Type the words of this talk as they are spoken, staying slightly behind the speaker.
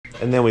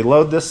And then we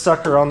load this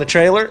sucker on the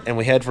trailer and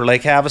we head for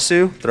Lake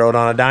Havasu, throw it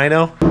on a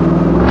dyno.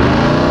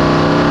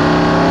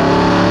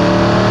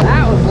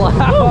 That was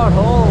loud,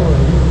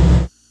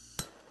 holy.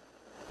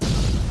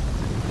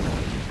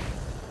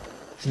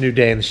 It's a new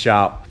day in the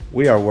shop.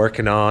 We are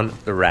working on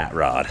the rat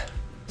rod.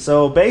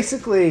 So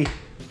basically,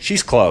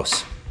 she's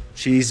close.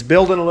 She's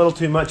building a little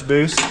too much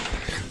boost.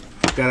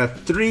 Got a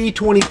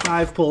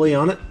 325 pulley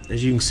on it,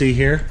 as you can see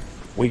here.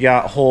 We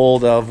got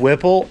hold of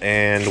Whipple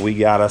and we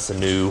got us a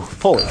new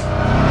pulley. Well,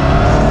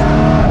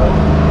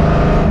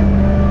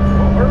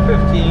 we're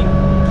 15.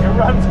 It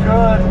runs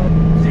good.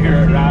 Did you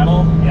hear it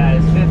rattle? Yeah,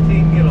 is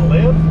 15 gonna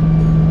live?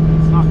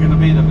 It's not gonna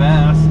be the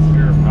best.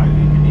 You're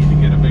probably gonna need to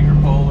get a bigger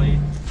pulley.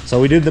 So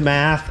we did the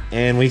math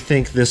and we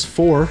think this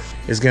 4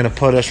 is gonna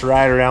put us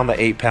right around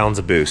the 8 pounds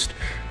of boost.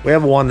 We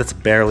have one that's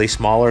barely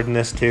smaller than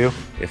this too.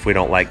 If we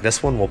don't like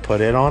this one, we'll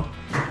put it on.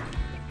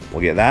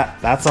 We'll get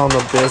that. That's on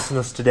the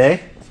business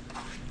today.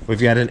 We've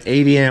got an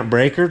 80 amp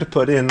breaker to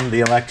put in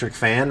the electric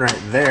fan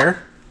right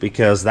there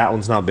because that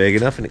one's not big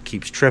enough and it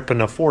keeps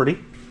tripping a 40.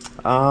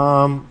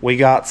 We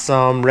got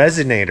some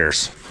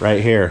resonators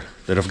right here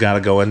that have got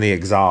to go in the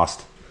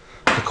exhaust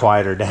to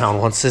quiet her down.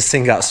 Once this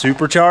thing got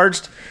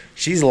supercharged,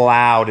 she's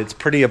loud. It's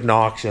pretty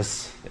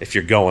obnoxious if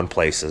you're going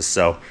places.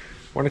 So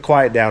we're gonna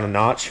quiet down a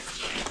notch.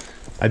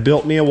 I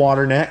built me a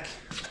water neck.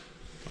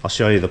 I'll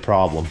show you the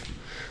problem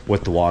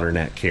with the water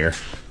neck here.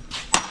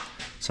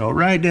 So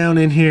right down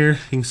in here,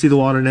 you can see the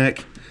water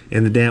neck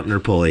and the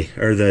dampener pulley,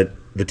 or the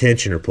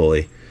tensioner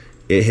pulley.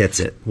 It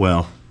hits it.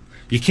 Well,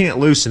 you can't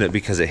loosen it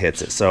because it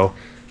hits it. So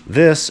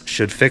this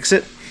should fix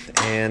it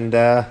and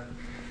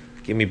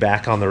get me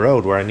back on the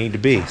road where I need to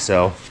be.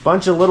 So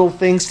bunch of little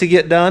things to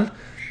get done.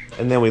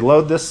 And then we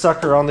load this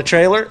sucker on the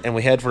trailer and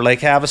we head for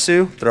Lake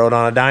Havasu, throw it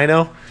on a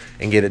dyno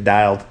and get it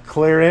dialed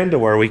clear into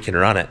where we can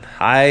run it.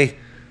 I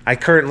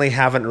currently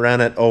haven't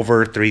run it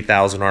over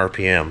 3,000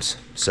 RPMs.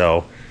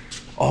 So,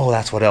 oh,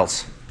 that's what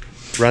else.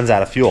 Runs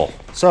out of fuel.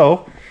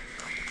 So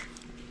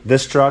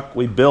this truck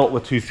we built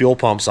with 2 fuel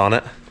pumps on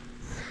it.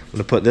 I'm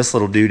gonna put this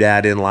little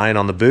doodad in line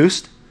on the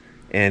boost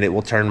and it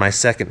will turn my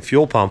second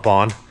fuel pump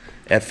on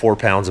at 4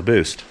 pounds of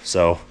boost.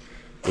 So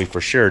we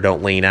for sure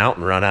don't lean out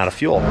and run out of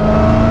fuel.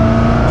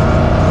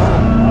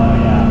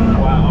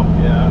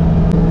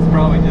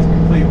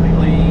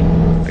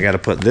 I got to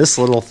put this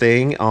little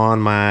thing on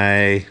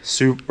my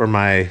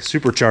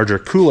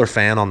supercharger cooler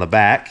fan on the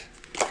back.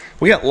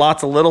 We got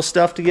lots of little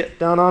stuff to get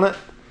done on it,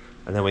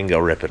 and then we can go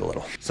rip it a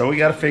little. So we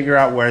got to figure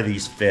out where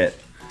these fit.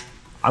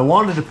 I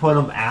wanted to put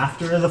them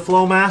after the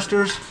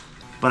Flowmasters,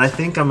 but I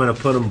think I'm going to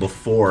put them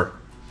before.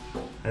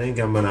 I think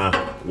I'm going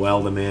to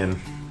weld them in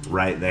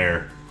right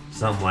there,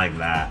 something like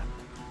that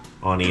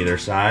on either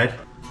side.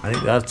 I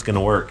think that's going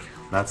to work.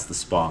 That's the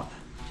spot.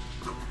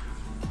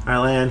 All right,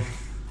 Lan,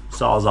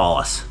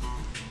 Sawzallus.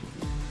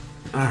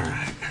 All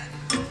right,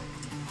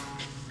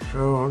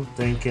 so I'm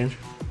thinking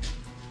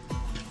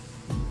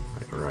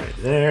like right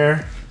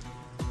there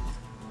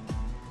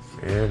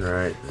and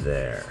right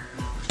there.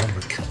 I'm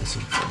gonna cut this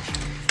in first.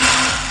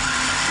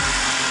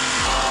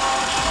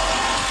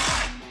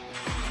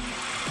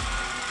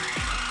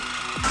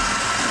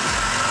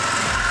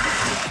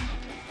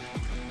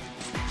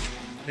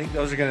 Think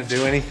those are gonna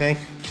do anything?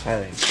 I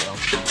think so.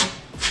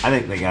 I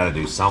think they gotta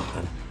do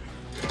something.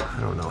 I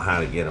don't know how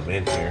to get them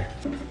in here.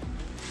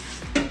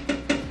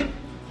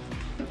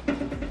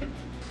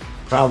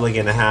 Probably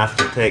gonna have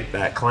to take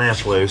that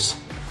clamp loose.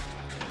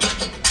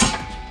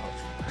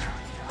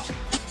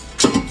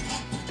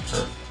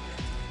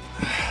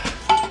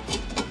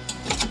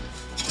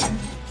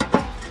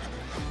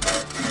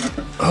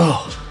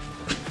 Oh.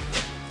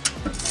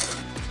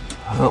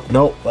 Oh,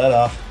 nope, let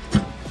off.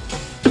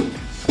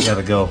 I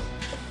gotta go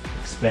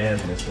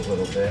expand this a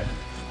little bit.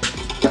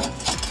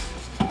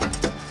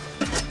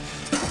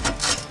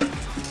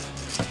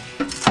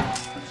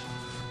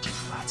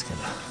 That's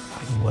gonna,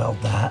 I can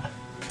weld that.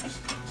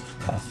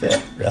 That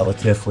fit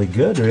relatively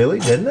good, really,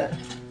 didn't it?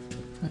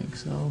 I think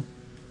so.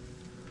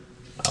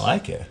 I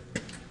like it.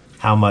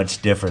 How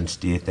much difference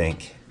do you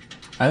think?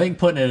 I think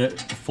putting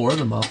it before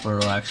the muffler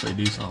will actually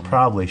do something.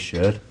 Probably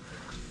should.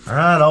 All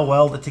right, I'll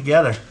weld it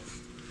together.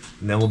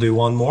 And then we'll do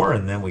one more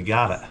and then we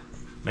got it.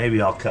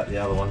 Maybe I'll cut the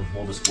other one.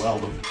 We'll just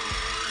weld them.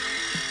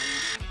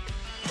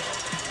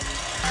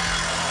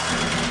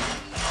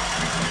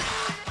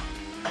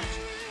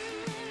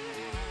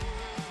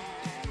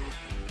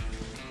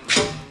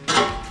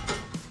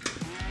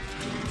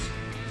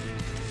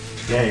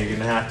 Yeah, you're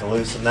gonna have to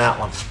loosen that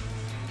one.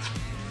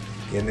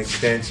 Get an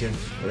extension,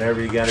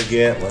 whatever you gotta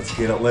get, let's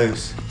get it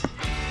loose.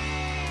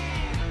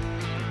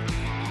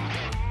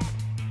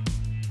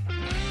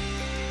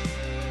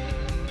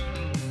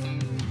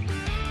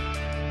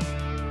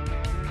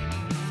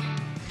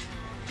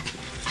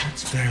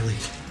 That's barely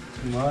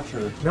Too much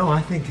or? No,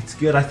 I think it's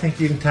good. I think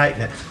you can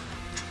tighten it.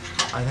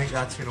 I think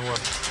that's gonna work.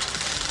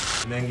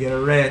 And then get a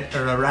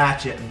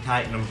ratchet and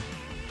tighten them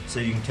so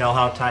you can tell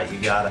how tight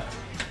you got it.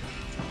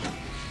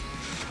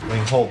 We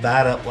can hold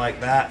that up like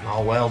that and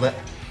I'll weld it.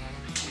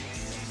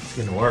 It's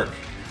gonna work.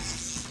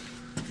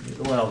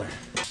 Get the welder.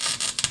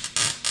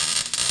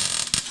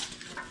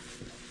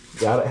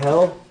 Got it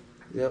held?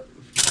 Yep.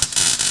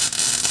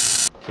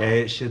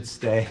 Okay, it should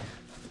stay.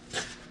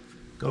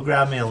 Go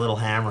grab me a little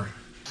hammer.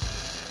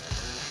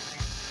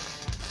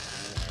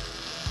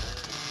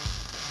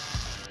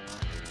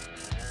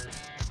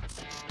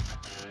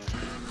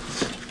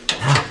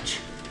 Ouch.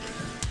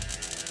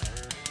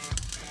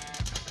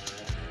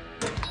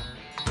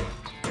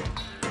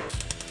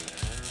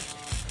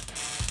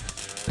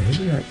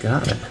 Maybe I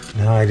got it.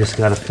 Now I just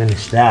gotta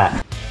finish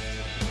that.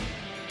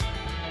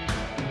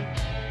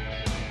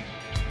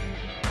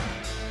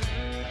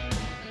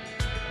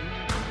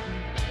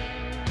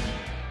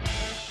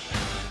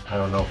 I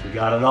don't know if we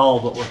got it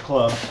all, but we're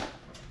close.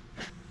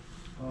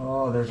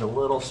 Oh, there's a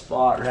little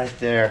spot right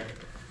there.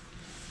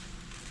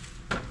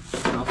 I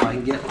don't know if I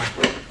can get my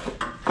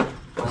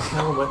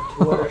helmet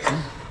to work.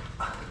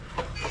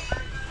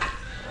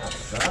 That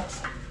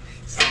sucks.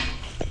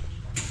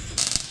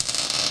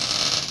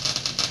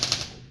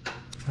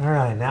 All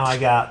right, now I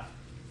got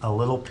a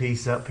little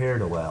piece up here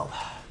to weld.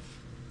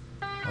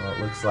 Well, it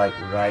looks like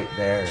right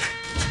there.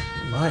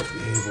 Might be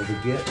able to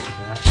get to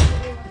that.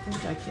 I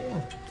think I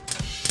can.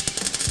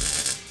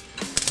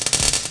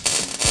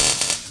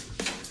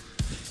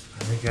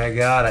 I think I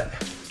got it.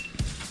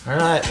 All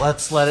right,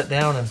 let's let it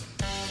down and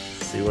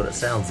see what it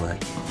sounds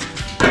like. We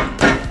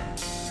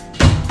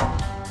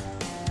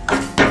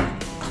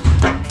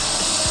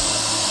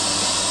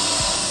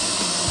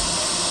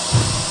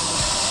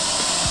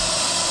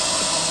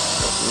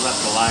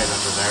left the light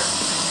under there.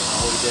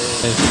 Oh, we did.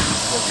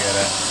 We'll get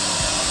it.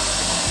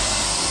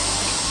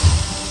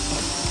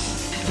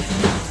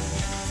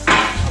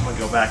 I'm gonna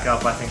go back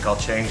up. I think I'll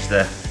change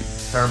the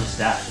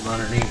thermostat from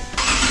underneath.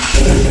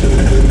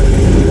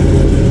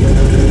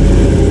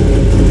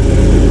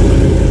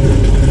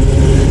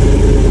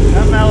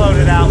 That mellowed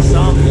it out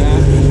some.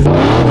 Yeah.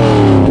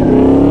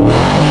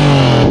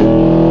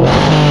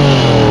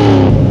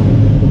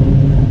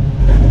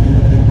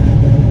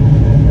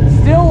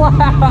 Still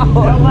loud.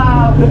 Still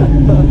loud.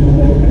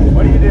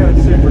 What are you doing,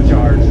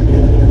 supercharged?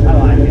 I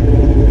like it.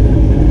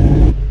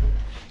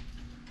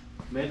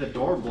 Made the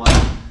door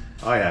black.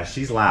 Oh yeah,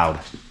 she's loud.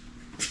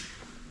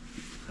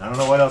 I don't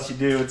know what else you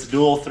do. It's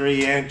dual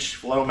 3-inch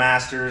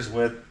Flowmasters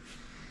with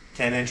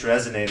 10-inch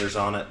resonators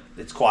on it.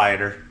 It's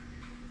quieter,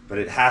 but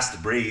it has to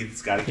breathe.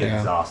 It's got to get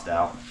exhaust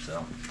out. So,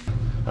 all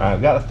right,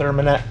 I've got a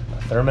thermostat.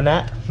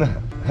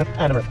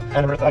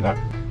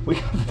 We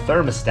got the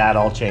thermostat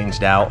all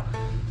changed out.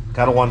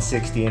 Got a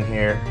 160 in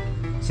here.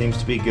 Seems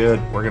to be good.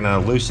 We're gonna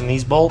loosen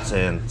these bolts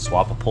and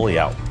swap a pulley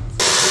out.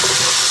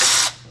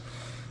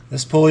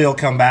 This pulley will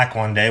come back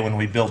one day when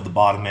we build the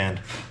bottom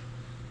end.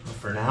 But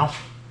for now,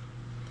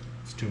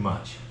 it's too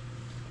much.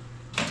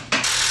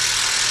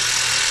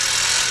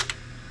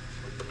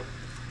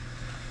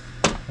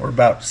 We're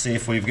about to see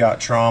if we've got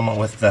trauma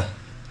with the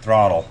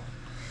throttle.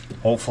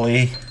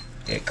 Hopefully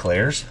it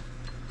clears.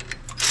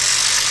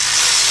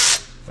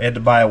 We had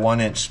to buy a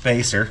 1-inch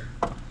spacer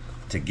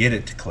to get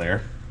it to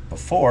clear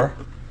before,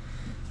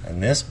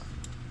 and this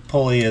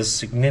pulley is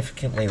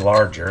significantly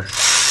larger.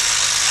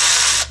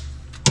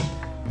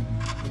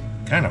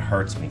 Kind of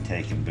hurts me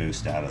taking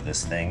boost out of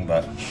this thing,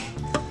 but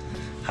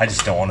I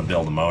just don't want to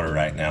build a motor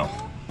right now.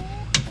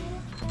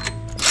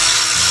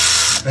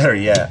 Better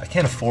yet, I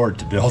can't afford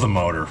to build a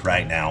motor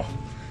right now.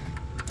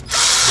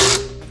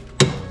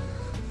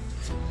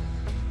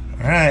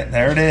 All right,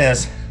 there it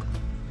is.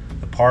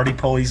 The party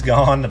pulley's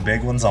gone, the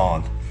big one's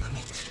on.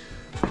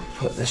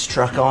 Put this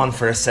truck on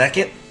for a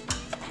second.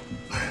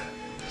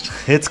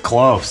 It's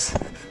close,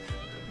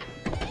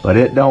 but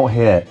it don't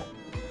hit.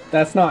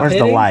 That's not Where's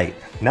hitting? the light?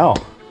 No.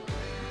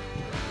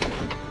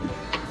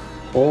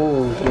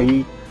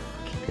 Holy.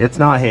 It's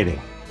not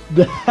hitting.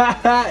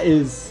 That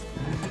is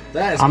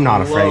I'm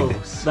not afraid.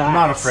 close. I'm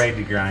not afraid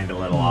to grind a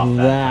little off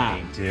that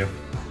if I need to.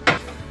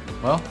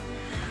 Well,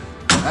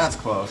 that's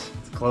close.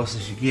 As close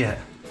as you get.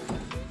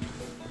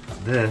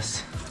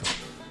 This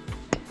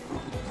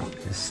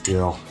is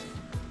still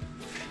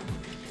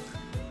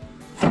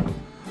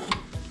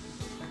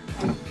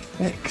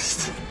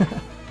fixed.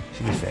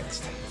 Should be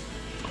fixed.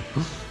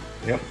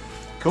 Yep.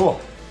 Cool.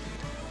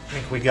 I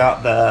think we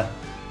got the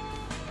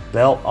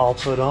belt all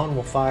put on.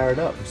 We'll fire it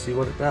up and see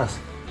what it does.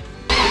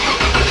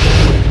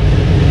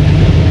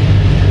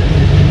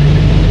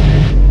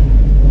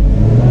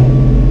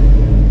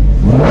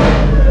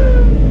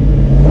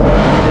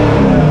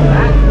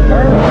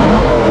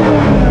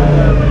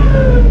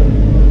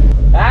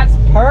 That's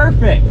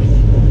perfect.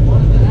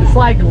 It's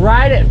like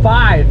right at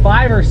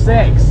 5 or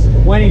 6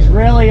 when he's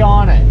really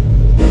on it.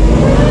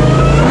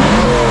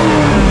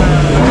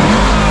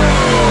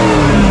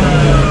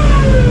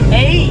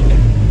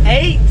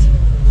 Eight.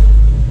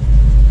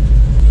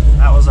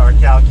 That was our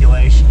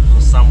calculation. It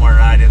was somewhere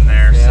right in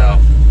there, Yeah.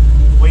 so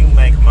we can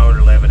make a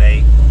motor live at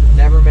 8.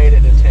 Never made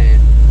it to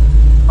 10.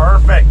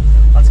 Perfect.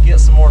 Let's get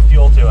some more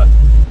fuel to it.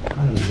 I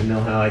don't even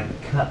know how I can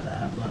cut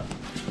that, but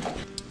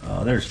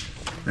oh,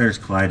 there's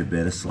quite a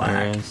bit of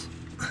slack.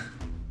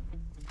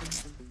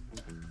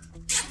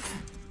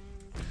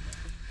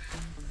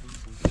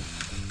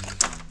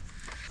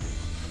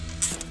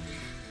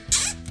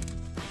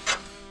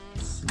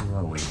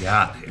 What do we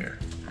got here?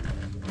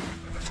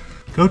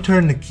 Go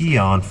turn the key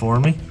on for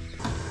me.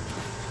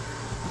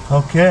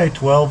 Okay,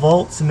 12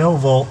 volts, no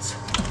volts.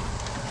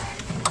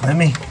 Let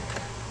me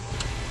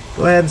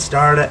go ahead and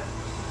start it.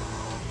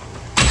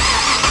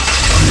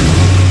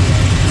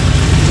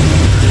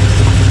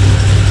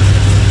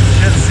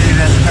 Should see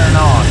this turn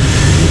on.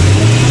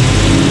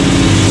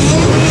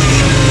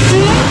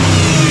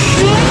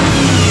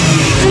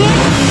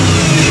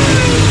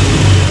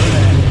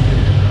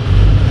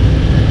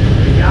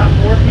 We got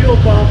more fuel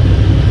pump.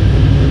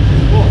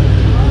 Cool.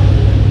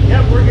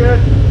 Yep, we're good.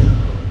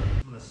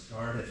 I'm gonna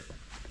start it.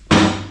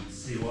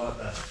 See what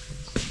the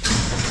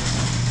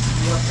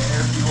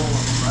air fuel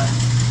looks like.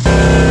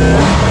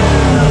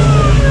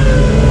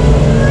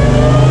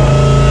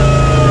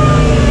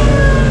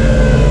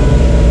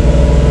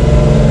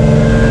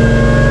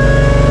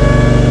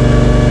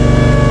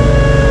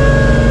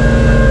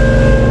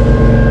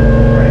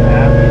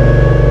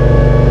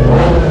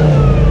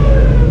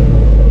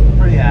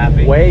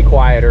 Way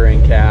quieter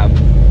in cab.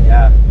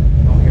 Yeah.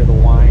 Don't hear the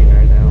whine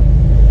right now.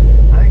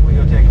 I think we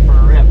go take it for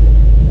a rip.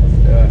 Let's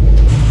do it.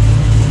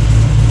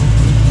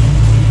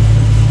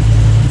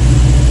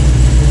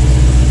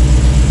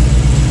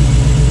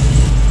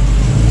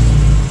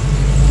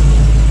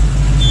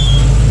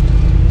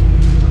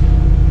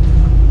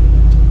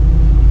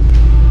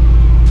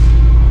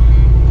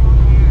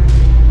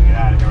 Get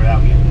out of here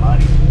without getting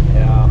muddy.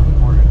 Yeah.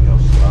 We're gonna go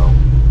slow.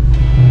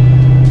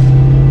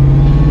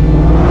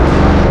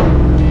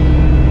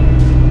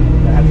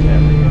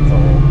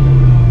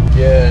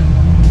 Good.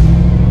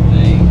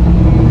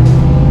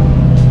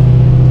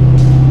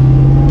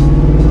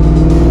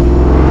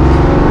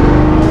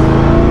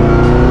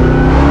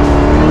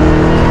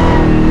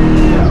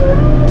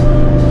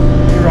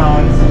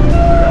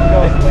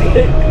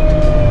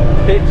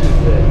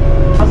 Pitches it.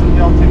 Doesn't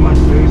feel too much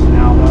boost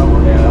now though.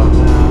 We're good on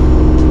that.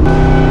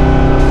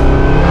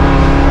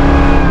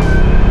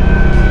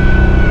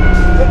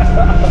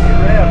 She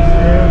rips,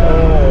 dude.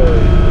 Oh,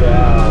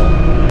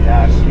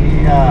 yeah.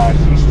 Yeah,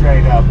 she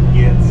straight up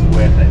gets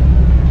with it.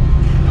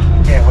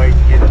 Can't wait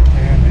to get it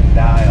tuned and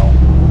dialed.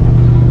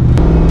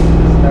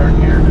 Third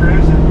gear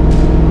cruising.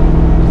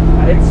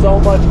 It's so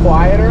much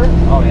quieter.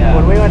 Oh yeah.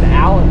 When we went to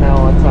Allen that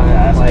one time,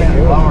 Yeah, like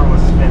the blower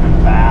was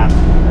spinning fast.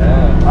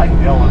 yeah. I like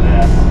feeling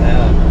this.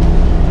 Yeah.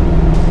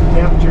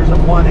 Temperatures at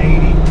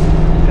 180.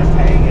 Just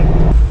hanging.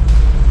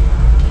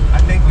 I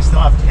think we still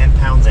have 10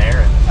 pounds of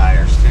air in the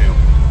tires too.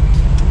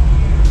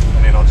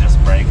 And it'll just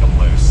break them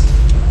loose.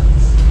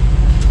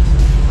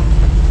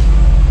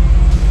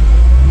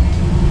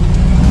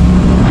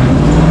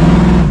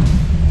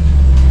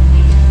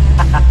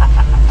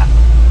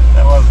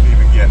 That wasn't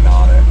even getting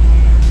on it.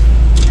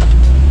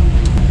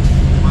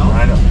 Well,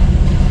 I know.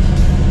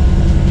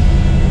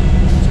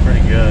 It's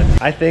pretty good.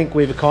 I think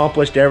we've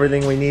accomplished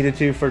everything we needed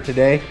to for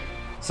today.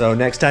 So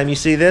next time you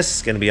see this,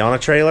 it's going to be on a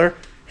trailer,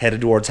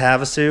 headed towards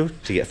Havasu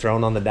to get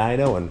thrown on the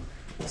dyno and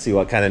see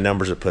what kind of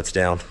numbers it puts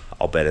down.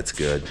 I'll bet it's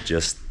good.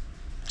 Just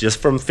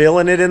from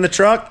feeling it in the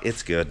truck,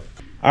 it's good.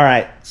 All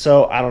right,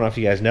 so I don't know if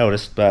you guys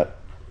noticed, but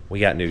we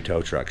got new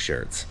tow truck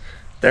shirts.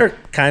 They're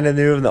kind of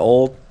new and the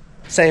old,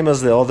 same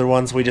as the older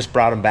ones. We just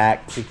brought them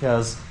back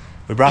because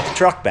we brought the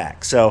truck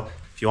back. So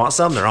if you want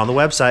some, they're on the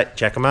website.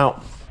 Check them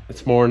out.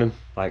 It's morning,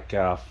 like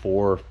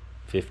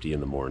 4:50 in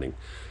the morning.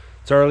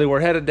 It's early. We're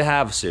headed to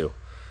Havasu.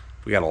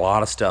 We got a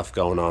lot of stuff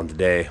going on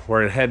today.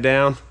 We're gonna head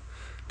down,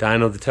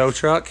 dyno the tow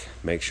truck,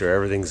 make sure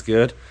everything's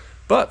good.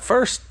 But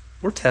first,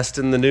 we're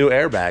testing the new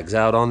airbags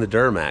out on the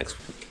Duramax.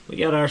 We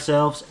got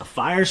ourselves a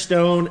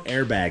Firestone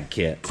airbag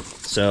kit.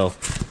 So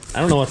I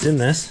don't know what's in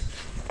this.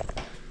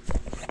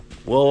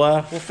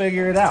 We'll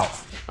figure it out.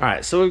 All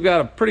right, so we've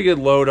got a pretty good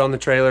load on the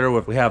trailer.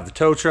 We have the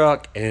tow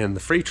truck and the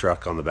free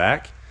truck on the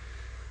back.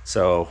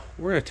 So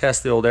we're gonna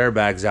test the old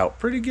airbags out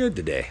pretty good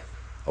today.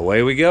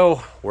 Away we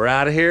go. We're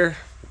out of here.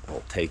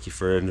 We'll take you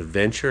for an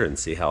adventure and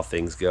see how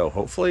things go.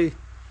 Hopefully,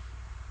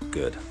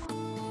 good.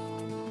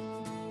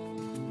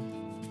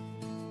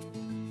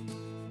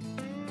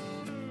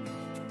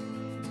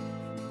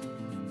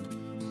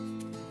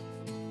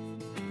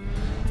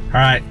 All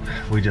right,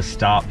 we just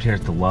stopped here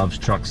at the Love's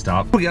truck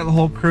stop. We got the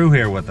whole crew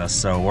here with us,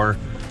 so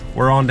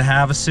we're on to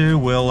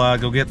Havasu. We'll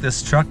go get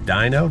this truck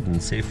dynoed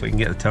and see if we can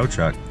get the tow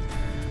truck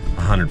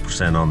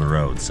 100% on the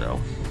road. So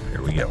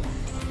here we go.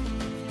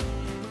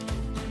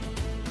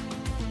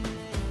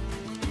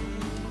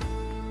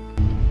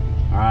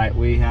 All right,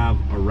 we have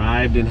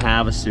arrived in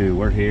Havasu.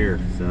 We're here,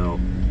 so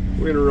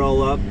we're gonna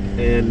roll up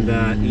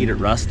and eat at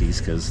Rusty's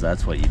because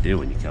that's what you do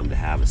when you come to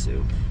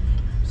Havasu.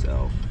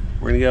 So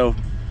we're gonna go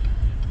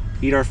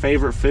eat our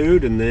favorite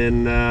food and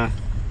then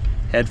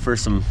head for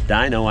some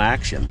dyno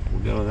action.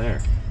 We'll go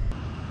there.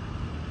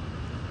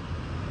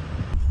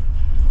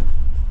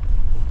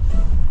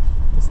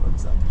 This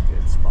looks like a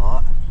good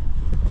spot.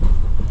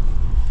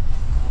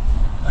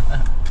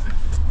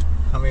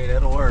 I mean,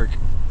 it'll work.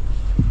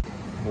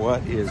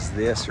 What is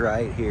this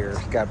right here?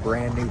 It's got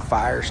brand new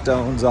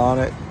Firestones on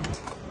it.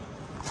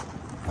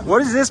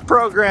 What is this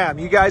program?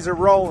 You guys are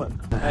rolling.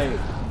 Hey.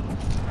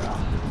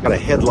 Got a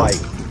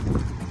headlight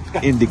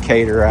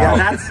indicator out.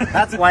 Yeah,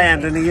 that's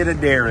landing to get a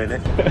deer in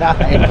it.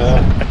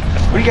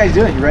 What are you guys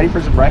doing? You ready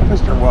for some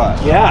breakfast or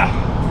what?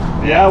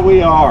 Yeah,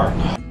 we are.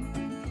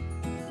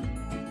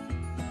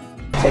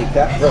 Take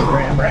that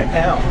program right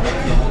now.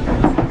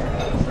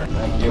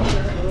 Thank you.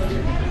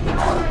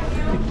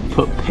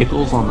 Put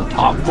pickles on the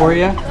top for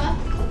you.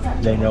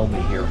 They know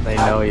me here. They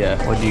know you.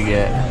 What'd you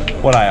get?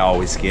 What I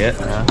always get,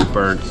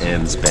 burnt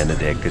ends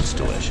Benedict. It's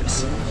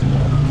delicious.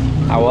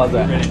 How was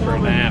that? Ready for a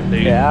nap,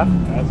 dude. Yeah.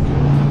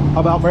 How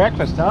about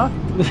breakfast, huh?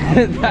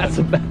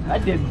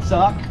 That didn't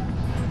suck.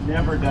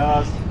 Never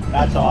does.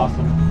 That's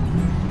awesome.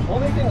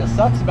 Only thing that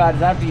sucks about it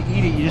is after you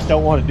eat it, you just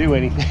don't want to do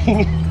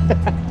anything.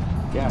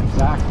 Yeah,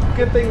 exactly.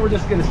 Good thing we're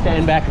just gonna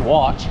stand back and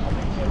watch.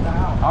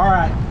 All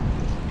right.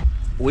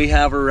 We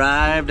have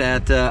arrived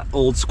at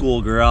Old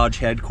School Garage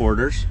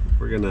headquarters.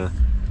 We're gonna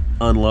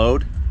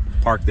unload,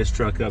 park this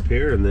truck up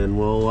here, and then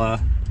we'll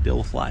deal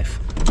with life.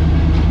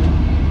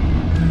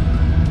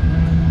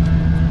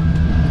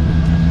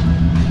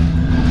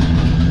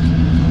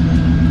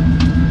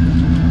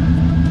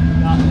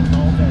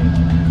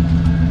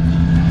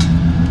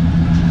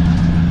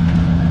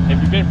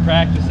 Have you been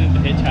practicing to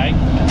hitchhike?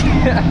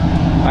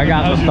 I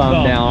got How's the your thumb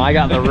thumb? down. I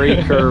got the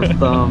recurve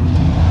thumb.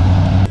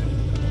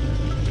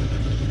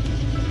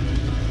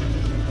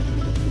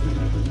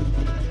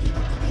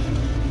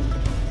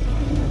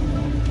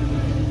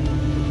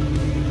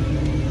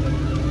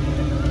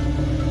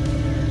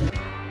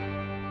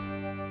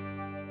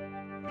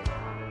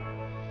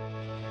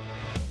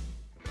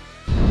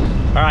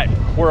 All right,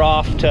 we're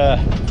off to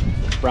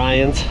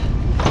Brian's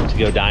to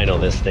go dyno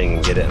this thing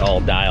and get it all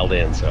dialed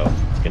in, so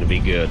it's gonna be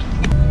good.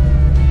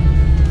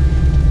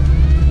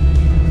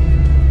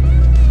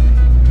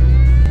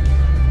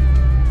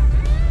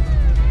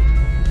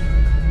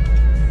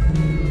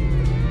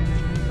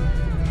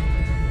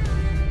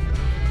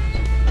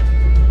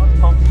 Let's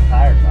pump some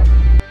tires up.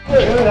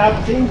 Good, I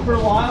haven't seen for a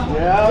while.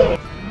 Yeah.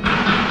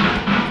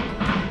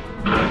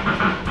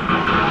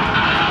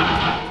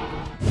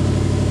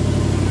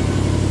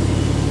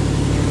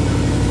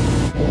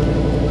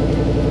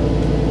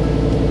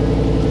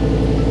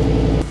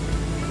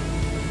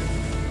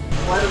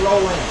 Let it roll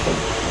in.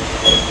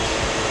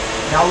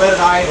 Now let it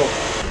idle.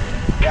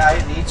 Yeah,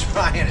 it needs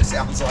Ryan, it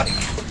sounds like.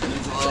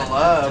 Needs a little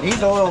love.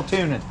 Needs a little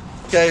tuning.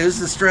 Okay, who's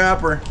the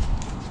strapper?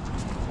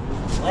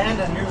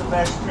 Landon, you're the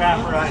best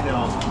strapper I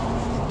know.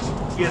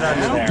 Get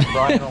under there.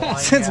 Brian will line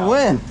Since you out.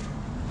 when?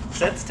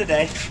 Since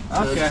today.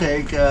 So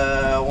take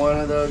one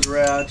of those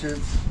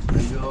ratchets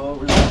and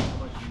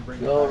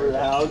go over the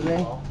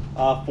housing,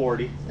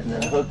 40. and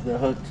then hook the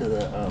hook to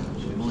the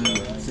blue.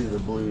 See the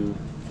blue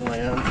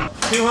flange.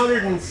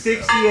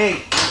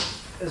 268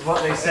 is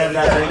what they said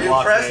that Got a big new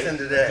block Preston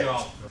rate. today.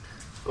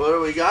 What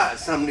do we got?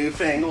 Some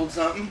newfangled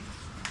something?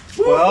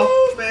 Well-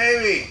 Woo,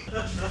 baby.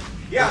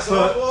 Yeah, so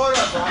But- blow it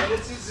up, Brian.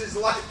 It's his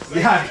life.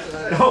 Yeah,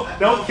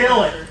 don't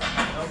kill it.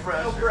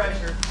 No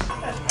pressure.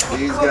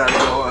 These gotta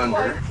go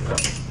under.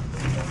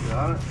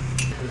 Got it.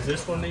 Does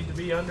this one need to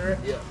be under it?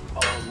 Yeah,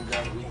 all of them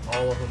gotta be.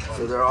 All of them.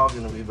 So they're all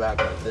gonna be back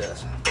like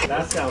this.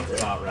 That sounds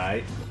about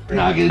right. You're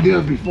not gonna do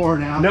it before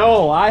now.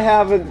 No, I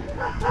haven't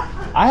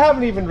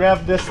even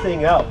revved this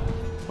thing up.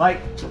 Like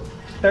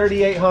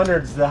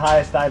 3,800's the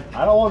highest I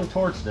don't want to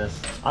torch this.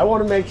 I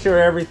want to make sure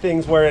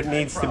everything's where it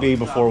needs to be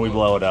before we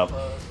blow it up.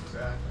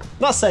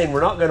 Not saying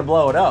we're not going to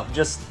blow it up,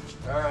 just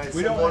All right,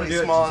 We don't wanna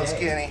do it small and today.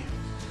 skinny.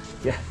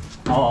 yeah.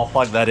 I'll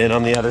plug that in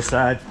on the other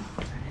side.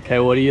 Okay,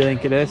 what do you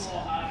think it is?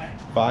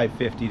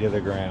 550 to the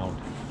ground.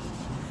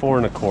 4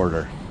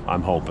 1/4.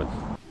 I'm hoping.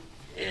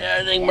 Yeah,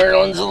 I think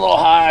Merlin's a little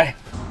high.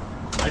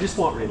 I just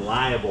want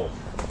reliable.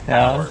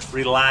 Yeah.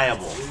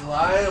 Reliable.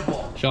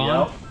 Reliable.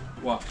 Sean,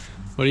 What?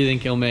 what do you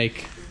think you'll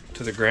make?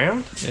 To the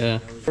ground? Yeah.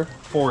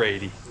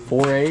 480.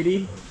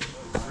 480?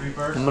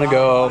 I'm gonna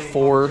go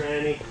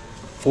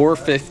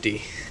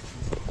 450.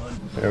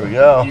 There we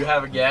go. Do you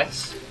have a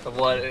guess of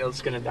what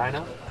it's gonna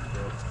dyno?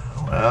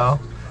 Well,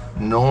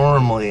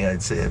 normally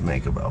I'd say it'd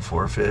make about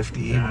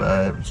 450,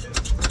 but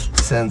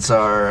since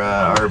our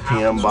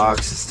RPM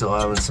box is still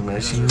having some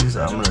issues,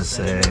 I'm gonna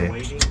say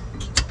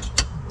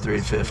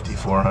 350,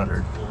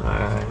 400.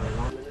 Alright.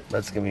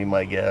 That's gonna be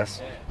my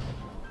guess.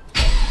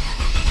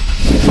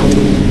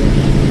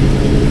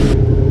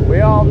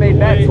 We all made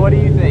bets. What do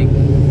you think?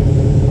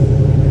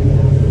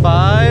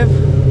 5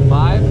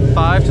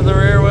 to the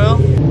rear wheel.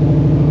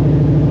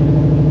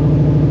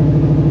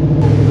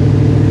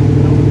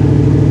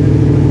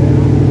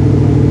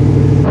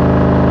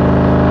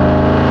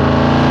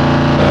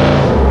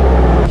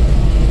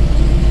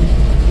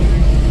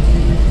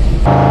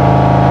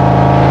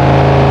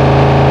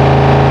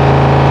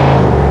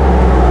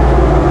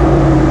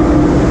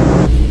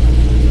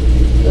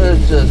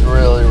 It's just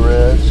really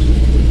rich.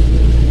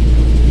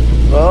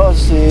 Well, let's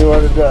see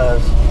what it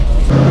does.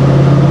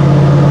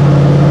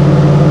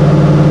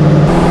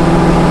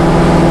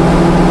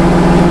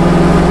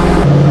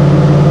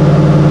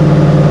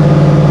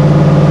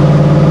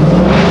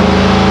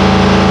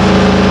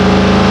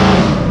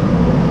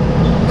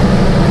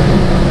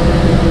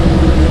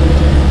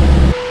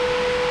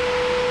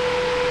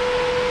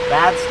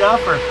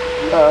 enough, or?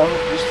 No,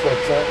 just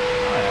fix it.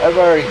 I've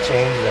already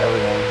changed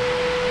everything.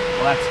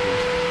 Well, that's good.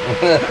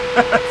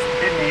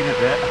 It needed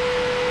it.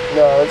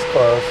 No, it's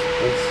close.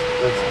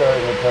 It's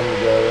starting to come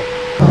together.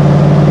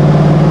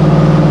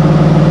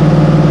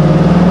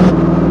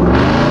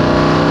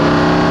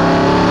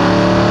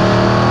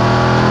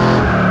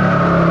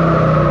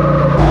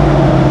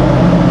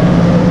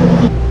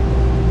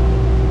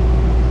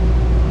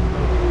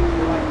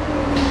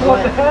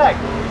 What the heck?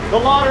 The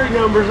lottery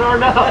numbers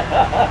aren't up.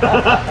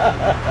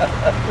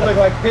 They look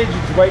like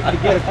pigeons waiting to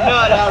get a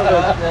nut out of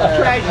a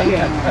trash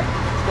can.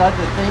 It's got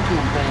the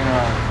thinking thing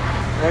on.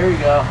 There you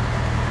go.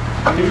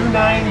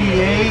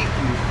 298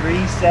 and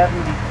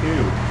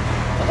 372.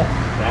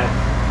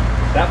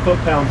 That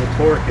foot-pounds of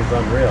torque is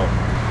unreal.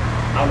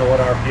 I don't know what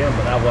RPM,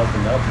 but that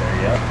wasn't up there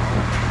yet.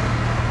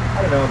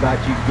 I don't know about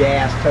you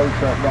gas tow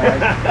truck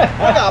guys.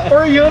 I got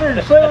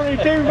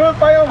 372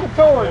 foot-pounds of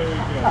torque.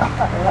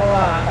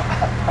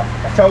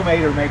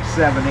 Towmater makes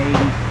 780.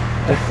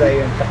 Just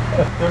saying.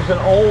 There's an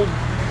old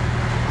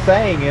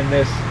saying in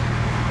this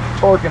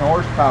torque and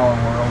horsepower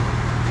world.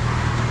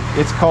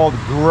 It's called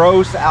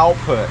gross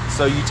output.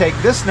 So you take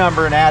this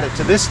number and add it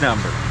to this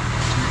number.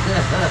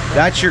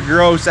 That's your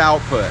gross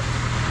output.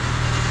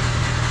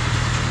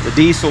 The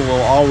diesel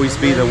will always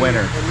be the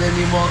winner. And then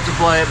you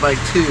multiply it by 2,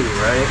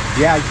 right?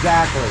 Yeah,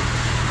 exactly.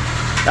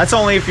 That's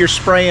only if you're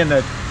spraying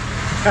the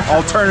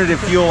alternative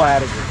fuel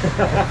additive.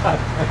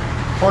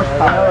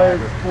 Horsepower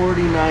is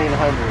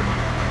 4,900.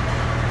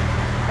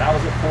 That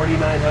was at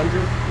 4,900?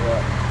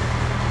 Yeah.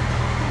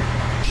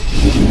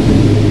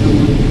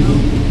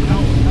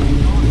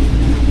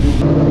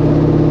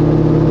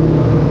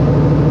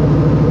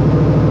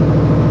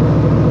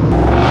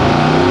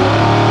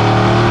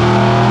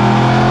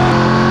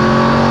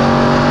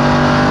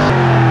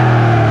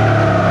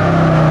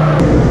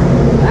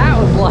 That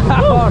was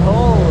loud.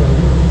 Holy.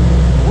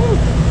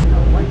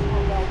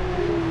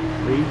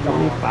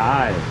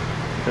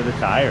 325 to the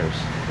tires.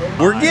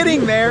 We're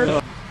getting there.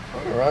 It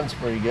runs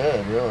pretty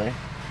good, really.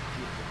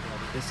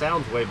 It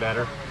sounds way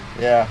better.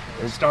 Yeah.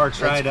 It starts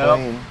it's right up.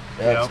 clean.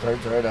 Yeah, Yep. it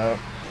starts right up.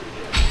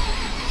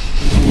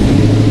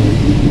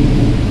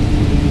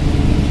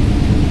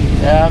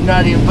 Yeah, I'm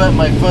not even putting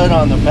my foot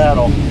on the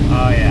pedal.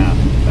 Oh yeah,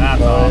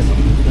 that's awesome.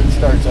 It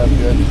starts up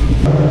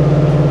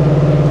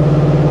good.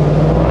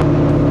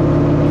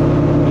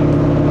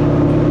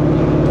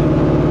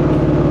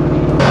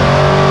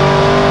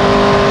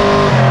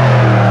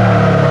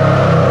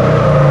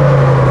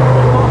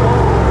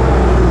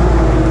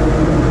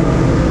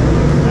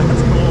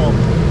 That's cool.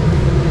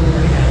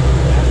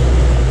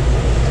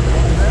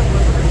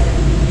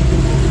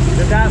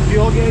 Did that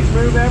fuel gauge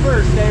move ever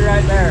or stay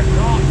right there?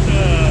 Dropped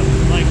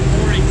like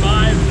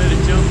 45, and then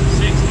it jumped to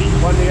 60.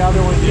 When the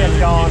other one gets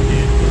gone. I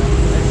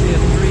see a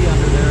 3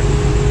 under there.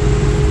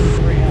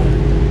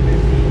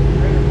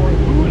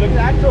 350. Ooh, look at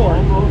that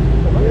torque.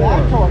 Look at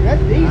that torque.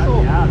 That's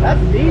diesel. Yeah,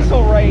 that's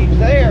diesel range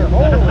there.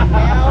 Holy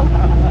cow.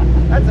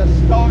 That's a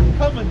stock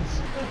Cummins.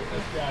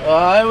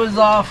 I was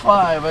off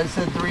 5. I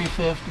said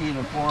 350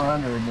 to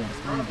 400, and it's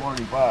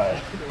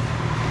 345.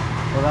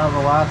 Well, that was the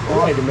last We're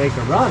ready to make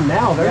a run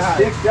now. They're Yeah.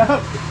 sticked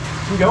up.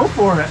 Go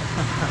for it.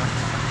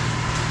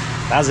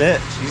 That's it.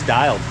 She's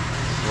dialed.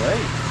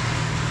 Sweet.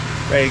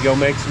 Ready to go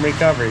make some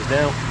recoveries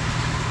now.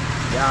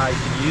 Yeah, you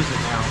can use it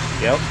now.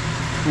 Yep.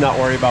 Not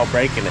worry about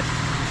breaking it.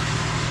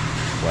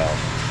 Well,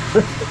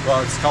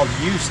 Well, it's called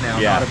use now,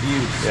 Yeah. not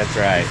abuse. that's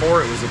right.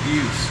 Before it was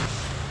abuse.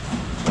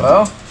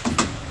 Well,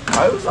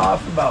 I was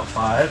off about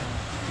 5.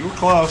 You were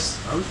close.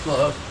 I was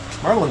close.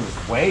 Merlin was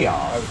way I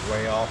off. was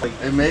way off.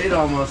 It made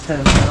almost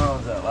 10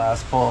 pounds that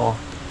last pull.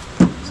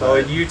 So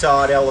in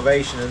Utah at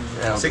elevation,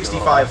 Yeah,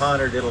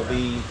 6,500, it'll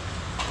be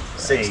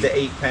 6 to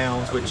 8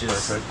 pounds, which is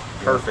Perfect.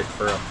 perfect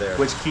for up there.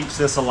 Which keeps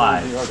this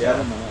alive.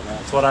 Yeah.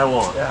 That's what I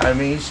want. Yeah, I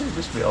mean, you should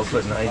just be able to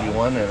put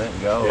 91 in it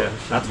and go. Yeah, It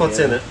should that's be what's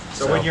in it.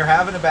 So when you're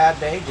having a bad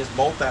day, just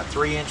bolt that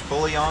 3-inch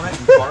pulley on it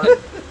and park.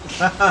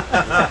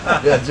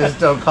 Yeah, just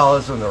don't call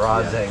us when the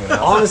rod's hanging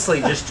out.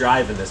 Honestly, just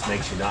driving this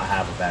makes you not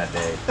have a bad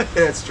day.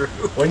 That's true.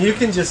 When you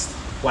can just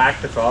whack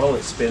the throttle and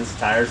it spins the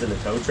tires in the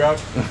tow truck,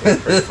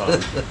 it's pretty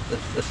fun.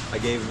 I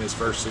gave him his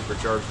first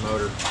supercharged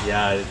motor.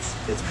 Yeah,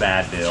 it's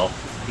bad deal.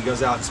 He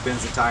goes out and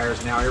spins the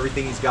tires. Now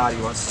everything he's got,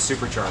 he wants to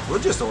supercharge. We'll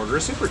just order a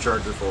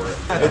supercharger for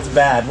it. It's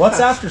bad. What's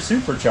after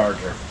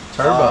supercharger?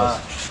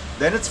 Turbos.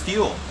 Then it's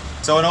fuel.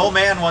 So an old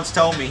man once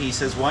told me, he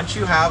says, once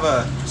you have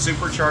a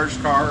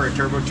supercharged car or a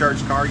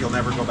turbocharged car, you'll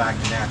never go back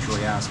to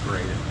naturally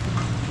aspirated.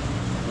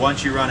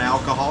 Once you run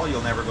alcohol,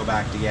 you'll never go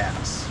back to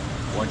gas.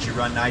 Once you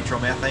run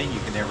nitromethane, you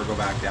can never go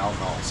back to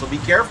alcohol. So be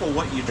careful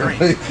what you drink.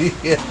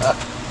 Yeah.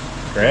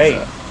 Great.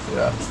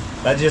 Yeah.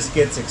 That just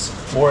gets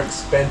more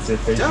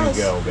expensive as Does.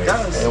 you go, baby.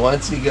 Does. And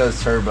once he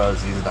goes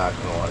turbos, he's not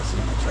going to want to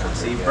supercharge.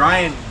 See,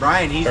 again.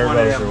 Brian, he's one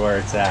of Turbos them are where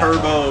it's at.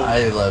 turbo,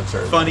 I love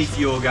turbos. funny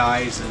fuel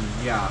guys, and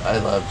yeah. I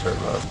love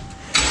turbos.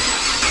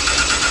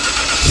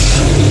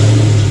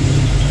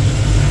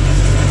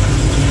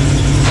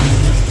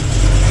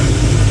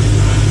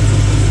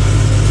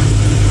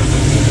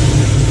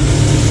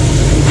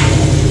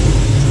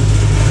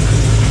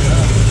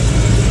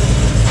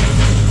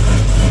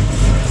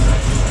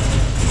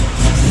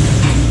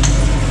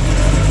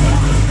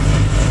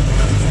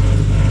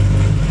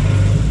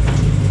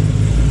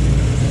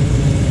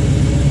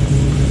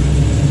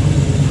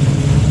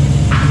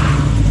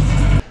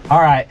 All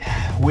right,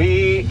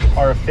 we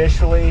are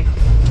officially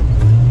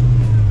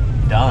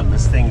done.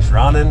 This thing's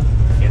running.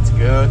 It's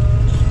good.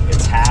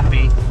 It's happy.